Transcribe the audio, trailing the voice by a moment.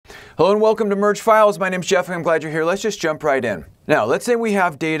Hello and welcome to Merge Files. My name's Jeff and I'm glad you're here. Let's just jump right in. Now, let's say we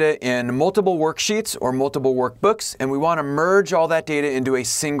have data in multiple worksheets or multiple workbooks and we want to merge all that data into a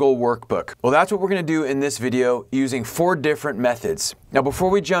single workbook. Well, that's what we're going to do in this video using 4 different methods. Now,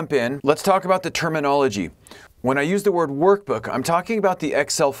 before we jump in, let's talk about the terminology. When I use the word workbook, I'm talking about the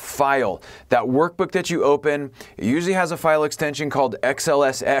Excel file. That workbook that you open, it usually has a file extension called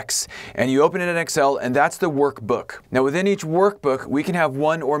XLSX, and you open it in Excel, and that's the workbook. Now within each workbook, we can have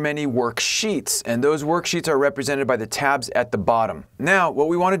one or many worksheets, and those worksheets are represented by the tabs at the bottom. Now, what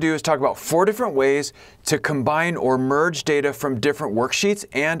we want to do is talk about 4 different ways to combine or merge data from different worksheets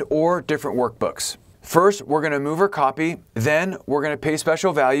and or different workbooks. First, we're going to move or copy, then we're going to paste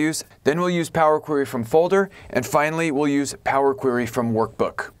special values, then we'll use Power Query from folder, and finally we'll use Power Query from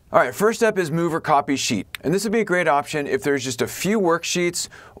workbook. All right, first step is move or copy sheet. And this would be a great option if there's just a few worksheets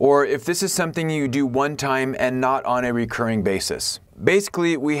or if this is something you do one time and not on a recurring basis.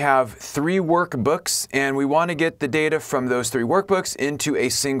 Basically, we have 3 workbooks and we want to get the data from those 3 workbooks into a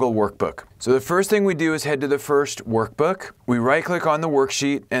single workbook. So the first thing we do is head to the first workbook. We right-click on the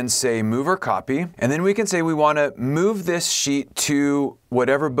worksheet and say move or copy. And then we can say we want to move this sheet to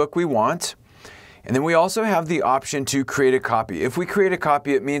whatever book we want. And then we also have the option to create a copy. If we create a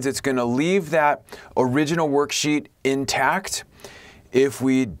copy, it means it's going to leave that original worksheet intact. If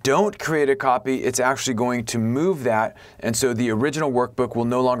we don't create a copy, it's actually going to move that, and so the original workbook will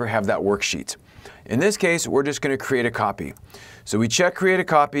no longer have that worksheet. In this case, we're just going to create a copy. So we check create a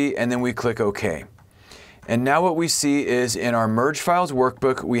copy, and then we click OK. And now what we see is in our Merge Files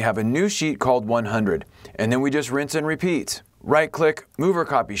workbook, we have a new sheet called 100. And then we just rinse and repeat. Right-click, move or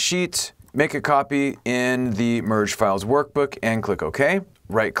copy sheet, make a copy in the Merge Files workbook, and click OK.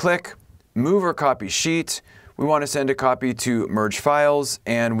 Right-click, move or copy sheet. We want to send a copy to Merge Files,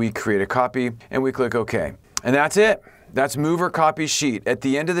 and we create a copy, and we click OK. And that's it. That's move or copy sheet. At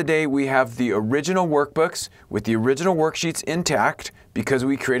the end of the day, we have the original workbooks with the original worksheets intact because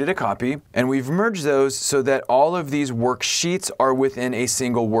we created a copy, and we've merged those so that all of these worksheets are within a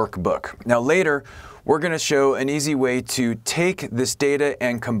single workbook. Now later, we're going to show an easy way to take this data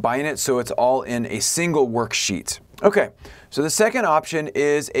and combine it so it's all in a single worksheet. Okay, so the second option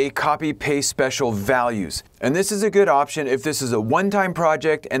is a copy-paste special values. And this is a good option if this is a one-time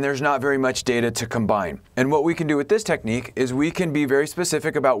project and there's not very much data to combine. And what we can do with this technique is we can be very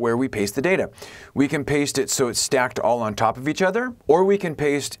specific about where we paste the data. We can paste it so it's stacked all on top of each other, or we can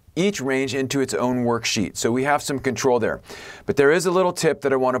paste each range into its own worksheet. So we have some control there. But there is a little tip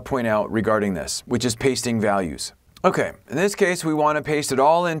that I want to point out regarding this, which is pasting values. Okay, in this case, we want to paste it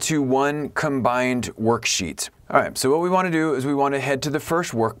all into one combined worksheet. All right, so what we want to do is we want to head to the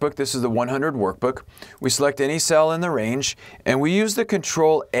first workbook. This is the 100 workbook. We select any cell in the range, and we use the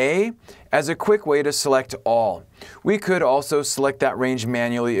Control A as a quick way to select all. We could also select that range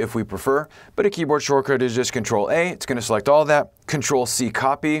manually if we prefer, but a keyboard shortcut is just Control A. It's going to select all that. Control C,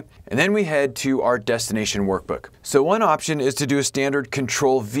 copy, and then we head to our destination workbook. So one option is to do a standard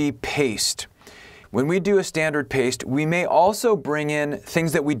Control V paste. When we do a standard paste, we may also bring in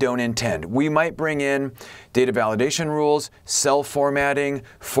things that we don't intend. We might bring in data validation rules, cell formatting,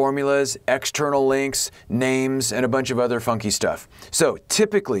 formulas, external links, names, and a bunch of other funky stuff. So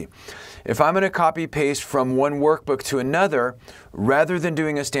typically, if I'm going to copy paste from one workbook to another, rather than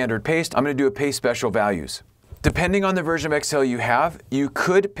doing a standard paste, I'm going to do a paste special values. Depending on the version of Excel you have, you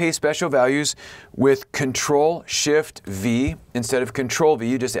could paste special values with Control-Shift-V. Instead of Control-V,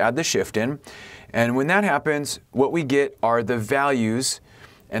 you just add the shift in. And when that happens, what we get are the values,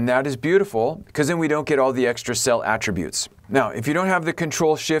 and that is beautiful because then we don't get all the extra cell attributes. Now, if you don't have the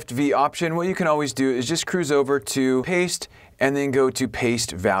Control-Shift-V option, what you can always do is just cruise over to Paste and then go to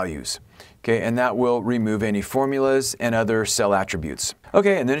Paste Values. Okay, and that will remove any formulas and other cell attributes.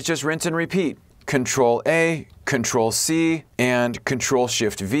 Okay, and then it's just rinse and repeat. Control A, Control C, and Control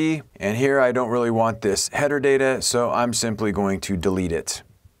Shift V. And here I don't really want this header data, so I'm simply going to delete it.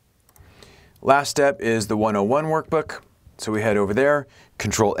 Last step is the 101 workbook. So we head over there,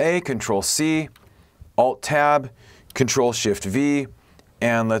 Control A, Control C, Alt Tab, Control Shift V,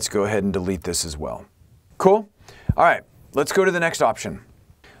 and let's go ahead and delete this as well. Cool. All right, let's go to the next option.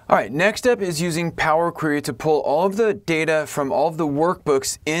 All right, next step is using Power Query to pull all of the data from all of the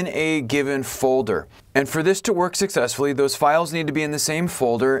workbooks in a given folder. And for this to work successfully, those files need to be in the same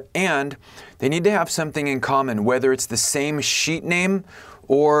folder and they need to have something in common, whether it's the same sheet name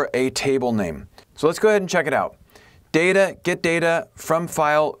or a table name. So let's go ahead and check it out. Data, get data from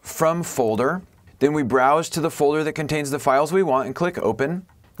file, from folder. Then we browse to the folder that contains the files we want and click open.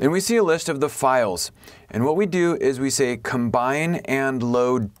 Then we see a list of the files. And what we do is we say combine and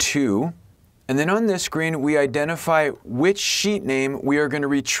load to, And then on this screen, we identify which sheet name we are going to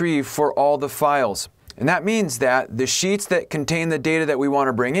retrieve for all the files. And that means that the sheets that contain the data that we want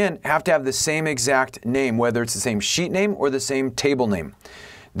to bring in have to have the same exact name, whether it's the same sheet name or the same table name.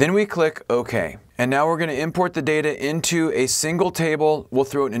 Then we click OK. And now we're going to import the data into a single table. We'll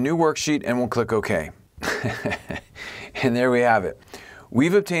throw it in a new worksheet and we'll click OK. And there we have it.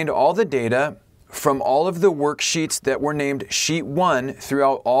 We've obtained all the data from all of the worksheets that were named Sheet 1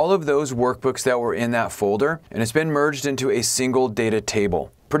 throughout all of those workbooks that were in that folder, and it's been merged into a single data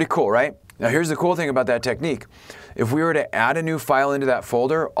table. Pretty cool, right? Now here's the cool thing about that technique. If we were to add a new file into that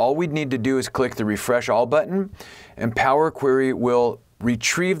folder, all we'd need to do is click the Refresh All button, and Power Query will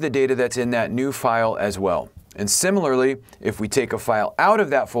retrieve the data that's in that new file as well. And similarly, if we take a file out of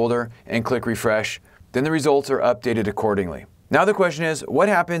that folder and click Refresh, then the results are updated accordingly. Now the question is, what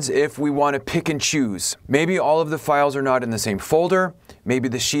happens if we want to pick and choose? Maybe all of the files are not in the same folder. Maybe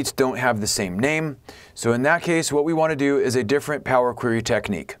the sheets don't have the same name. So in that case, what we want to do is a different Power Query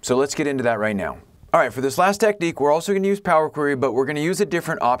technique. So let's get into that right now. All right, for this last technique, we're also going to use Power Query, but we're going to use a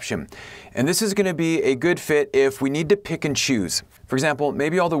different option. And this is going to be a good fit if we need to pick and choose. For example,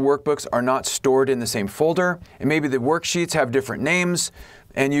 maybe all the workbooks are not stored in the same folder, and maybe the worksheets have different names,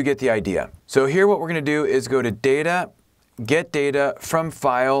 and you get the idea. So here what we're going to do is go to Data, Get Data from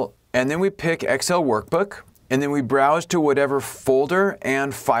File, and then we pick Excel Workbook, and then we browse to whatever folder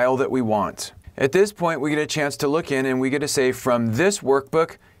and file that we want. At this point, we get a chance to look in and we get to say, from this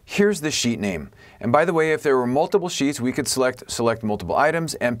workbook, here's the sheet name. And by the way, if there were multiple sheets, we could select multiple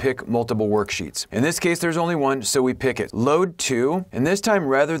items and pick multiple worksheets. In this case, there's only one, so we pick it. Load to, and this time,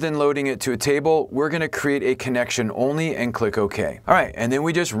 rather than loading it to a table, we're going to create a connection only and click OK. All right, and then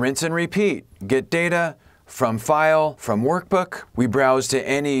we just rinse and repeat. Get data from file, from workbook. We browse to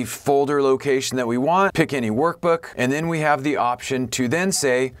any folder location that we want, pick any workbook, and then we have the option to then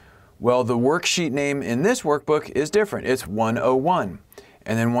say, well, the worksheet name in this workbook is different. It's 101.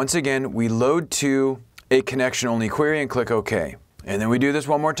 And then once again, we load to a connection-only query and click OK. And then we do this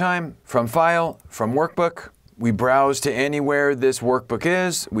one more time. From File, from Workbook, we browse to anywhere this workbook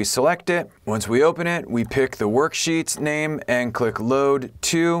is. We select it. Once we open it, we pick the worksheet's name and click Load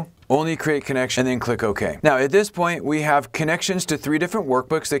to, only create connection, and then click OK. Now at this point, we have connections to 3 different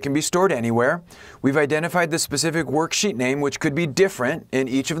workbooks that can be stored anywhere. We've identified the specific worksheet name, which could be different in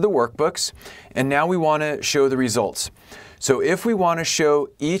each of the workbooks. And now we want to show the results. So if we want to show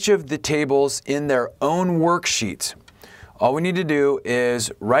each of the tables in their own worksheet, all we need to do is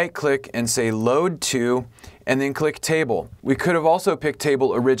right-click and say Load to, and then click Table. We could have also picked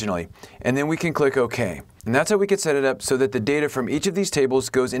Table originally, and then we can click OK. And that's how we could set it up so that the data from each of these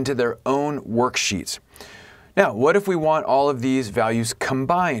tables goes into their own worksheets. Now, what if we want all of these values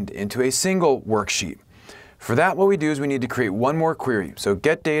combined into a single worksheet? For that, what we do is we need to create one more query. So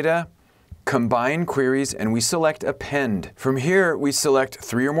Get Data, Combine Queries, and we select Append. From here, we select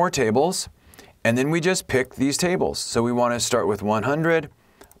 3 or more tables, and then we just pick these tables. So we want to start with 100,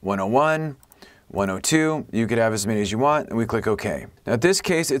 101, 102. You could have as many as you want, and we click OK. Now in this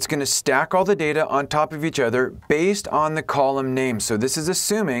case, it's going to stack all the data on top of each other based on the column name. So this is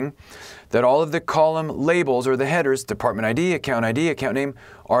assuming that all of the column labels or the headers, department ID, account name,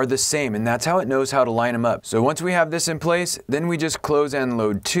 are the same, and that's how it knows how to line them up. So once we have this in place, then we just close and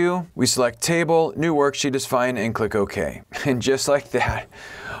load to. We select Table, New Worksheet is fine, and click OK. And just like that,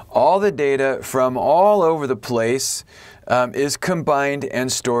 all the data from all over the place is combined and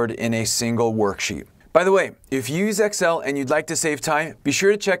stored in a single worksheet. By the way, if you use Excel and you'd like to save time, be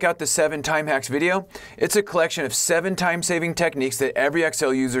sure to check out the 7 Time Hacks video. It's a collection of 7 time-saving techniques that every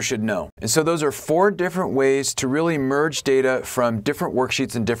Excel user should know. And so those are 4 different ways to really merge data from different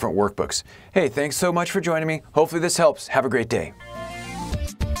worksheets and different workbooks. Hey, thanks so much for joining me. Hopefully this helps. Have a great day.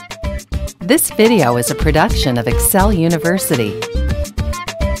 This video is a production of Excel University.